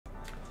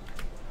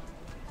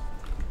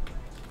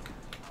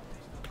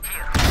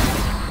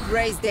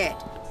Ray's dead.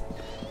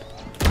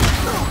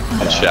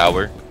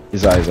 Shower.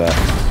 His eyes out.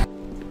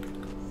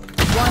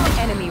 One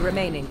enemy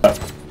remaining.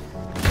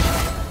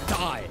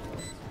 Die.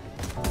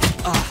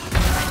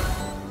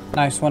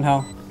 Nice, one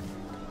health.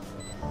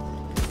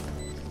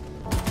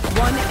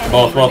 One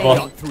enemy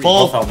remaining.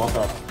 Both.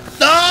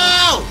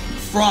 No!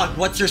 Frog,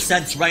 what's your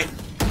sense, right?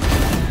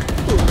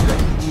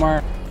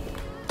 More.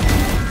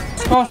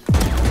 Let's go.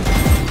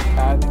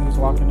 I think he's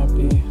walking up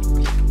B.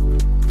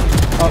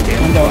 Oh,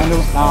 window.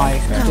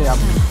 Nice. Good job.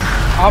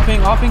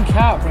 Hopping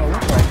cap, bro.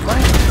 What the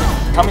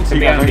fuck? Coming to me.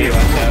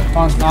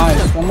 Spawn's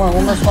nice. One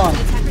more spawn.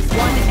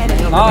 One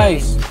enemy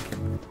Nice.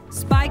 remaining.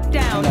 Spike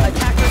down.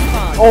 Attacker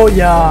spawn. Oh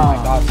yeah. Oh my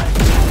god.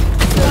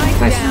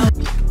 Spike down.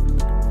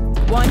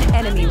 One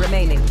enemy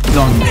remaining.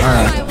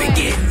 Alright.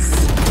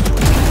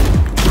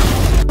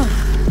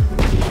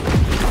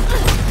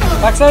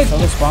 Backside. Oh,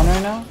 they spawn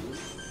right now?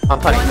 I'm One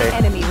punting safe.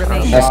 enemy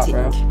remaining. Shot,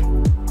 bro.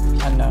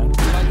 Unknown.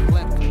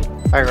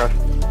 I rush.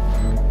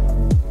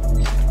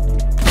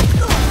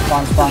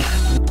 Spawn.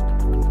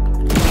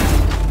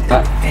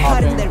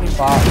 Hopping.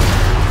 Spot.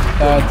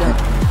 Dead.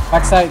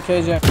 Backside,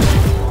 KJ.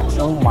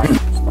 Oh my.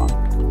 Spawn.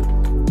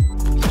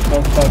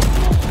 Dead.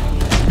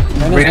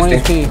 Minus 1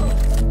 HP.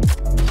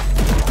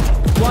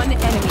 One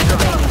enemy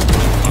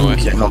remaining. I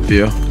can't help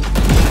you.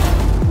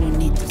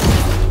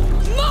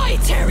 My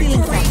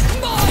territory,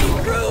 my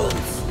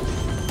rules.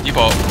 You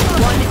bought.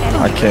 One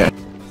enemy. I can't.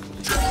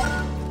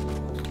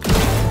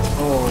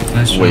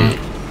 Nice Wait.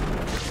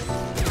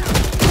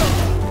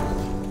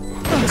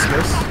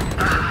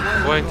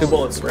 Wait. 2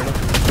 bullets, Randall.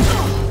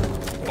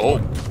 Oh.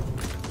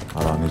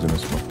 Hold on, he's in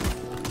this one.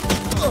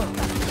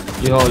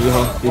 Yo. I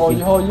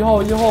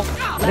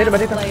hit him.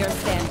 Player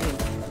standing.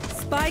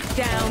 Spike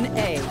down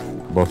A.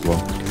 Both low.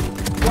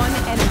 One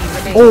enemy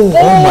remaining. Oh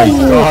my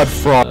god,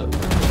 frog.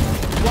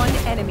 One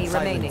enemy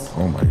remaining.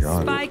 Oh my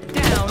god. Spike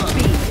down B.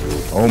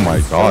 Oh my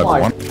god.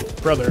 One.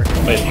 Brother,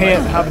 I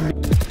can't have him.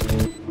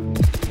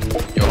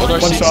 Yo, hold our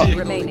One shot. CC.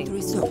 Remaining.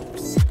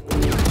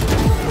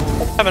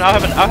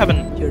 I'll have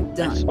an. You're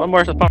done. One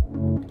more spawn.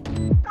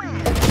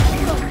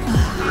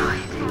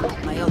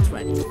 My ult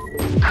ready.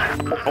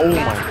 Oh my Player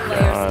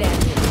god.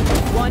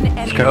 standing. One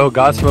enemy. Go,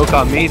 God smoke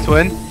on me,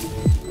 twin.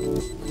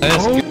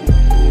 Let's go.